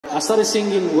I started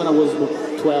singing when I was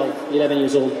 12, 11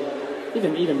 years old,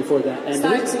 even before that. And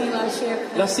started singing last year.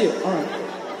 Last year, all right.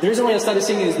 The reason why I started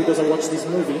singing is because I watched this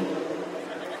movie.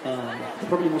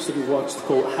 Probably most of you watched,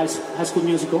 called High School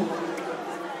Musical.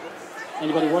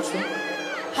 Anybody watched it?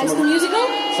 High School Musical?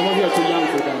 Some of you are too young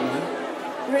for that, man.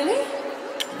 Really?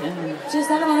 Yeah. Just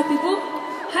that amount of people?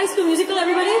 High School Musical,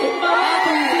 everybody?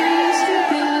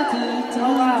 Oh,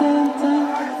 wow.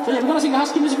 So yeah, we're gonna sing a High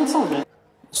School Musical song, man.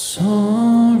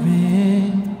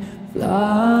 Soaring,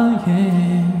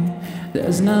 flying,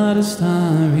 there's not a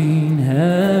star in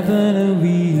heaven that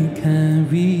we can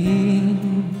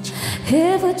reach.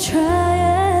 If we try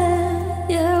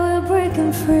it, yeah, we're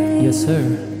breaking free. Yes, sir.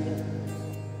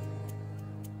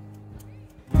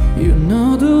 You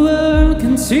know the world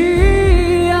can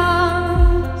see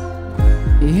us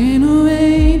in a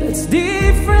way that's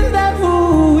different than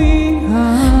who we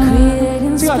are.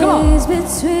 Creating space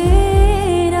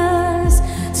between us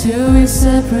till we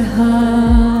separate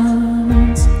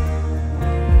hearts.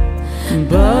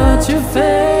 But your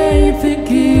faith, it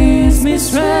gives me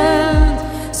strength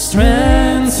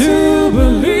to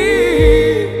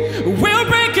believe we're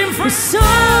breaking free. soaring,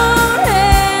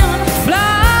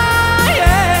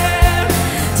 Flying,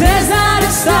 there's not a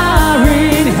star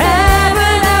in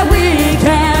heaven that we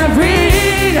can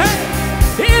reach.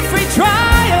 If we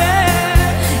try it,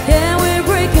 yeah, we're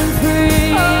breaking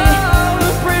free. oh,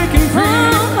 we're breaking free.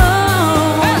 Oh,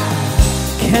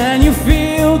 Can you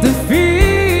feel the feeling?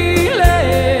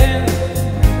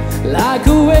 Like a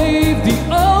wave the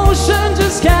ocean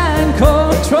just can't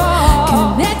control.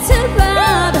 connected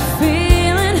by the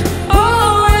feeling.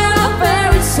 Oh, in our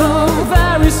very soul,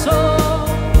 very soul.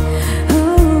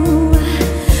 Oh,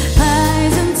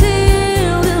 eyes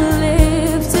until the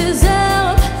lift is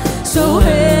up, so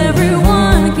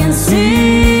everyone can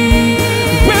see.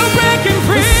 We're breaking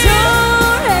free.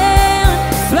 Soaring,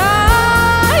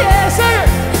 Flying, sir.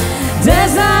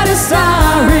 There's not a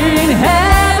star in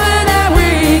heaven that we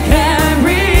can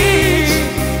reach.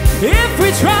 If we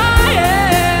try it,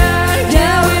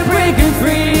 yeah, we're breaking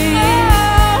free. Oh,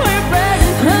 we're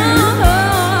breaking free. oh,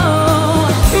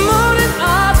 More than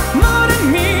us, more than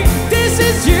me. This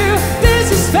is you, this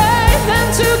is faith, and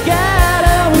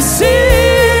together we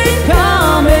see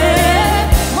coming.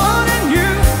 More than you,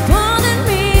 more than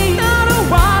me. not a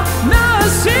one, not a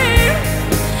scene.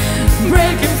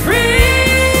 Breaking free.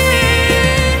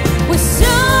 We're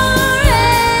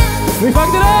soaring. We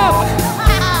fucked it up.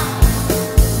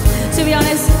 To be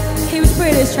honest, he was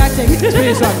pretty distracting.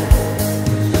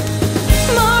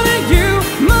 More than you,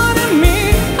 more than me.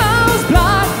 I was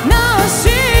blind, now I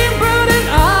see. Brooding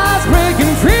eyes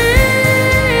breaking free.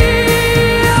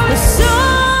 We're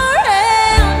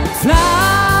soaring.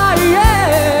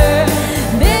 Flying.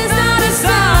 There's not a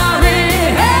star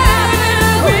in heaven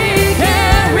that we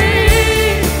can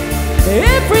reach.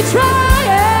 If we try it,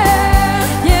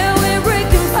 Yeah, we're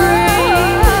breaking free.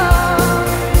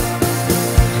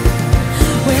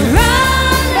 We're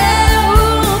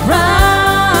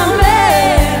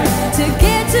running to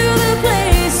get to the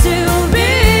place to be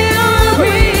all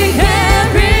we can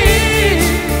reach.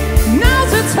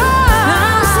 now's the time.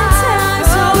 Now's the time,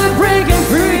 so we're breaking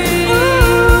free.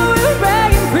 Ooh, we're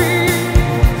breaking free.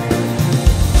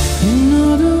 You know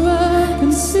the world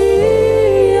can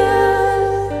see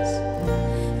us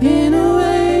in a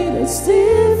way that's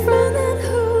different than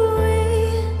who we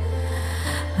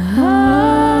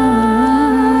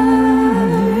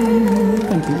are.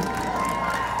 Thank you.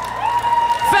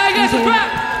 Faggots, clap!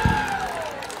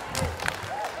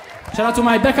 Shout out to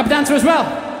my backup dancer as well.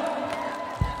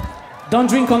 Don't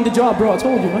drink on the job, bro. I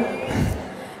told you, man.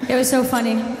 It was so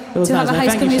funny was to have nice, a man. High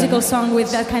Thank School you, Musical Shannon. song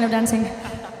with that kind of dancing.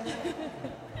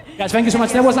 Guys, thank you so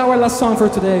much. That was our last song for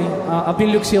today. I've been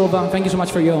Luke Silva. Thank you so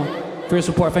much for your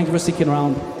support. Thank you for sticking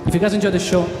around. If you guys enjoyed the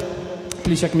show,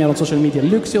 please check me out on social media.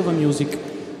 Luke Silva Music.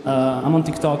 I'm on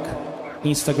TikTok,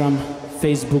 Instagram,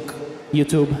 Facebook,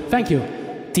 YouTube. Thank you.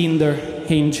 Tinder,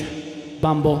 Hinge,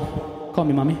 Bumble. Call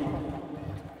me, mommy.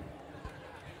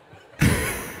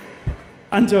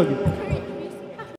 I'm joking.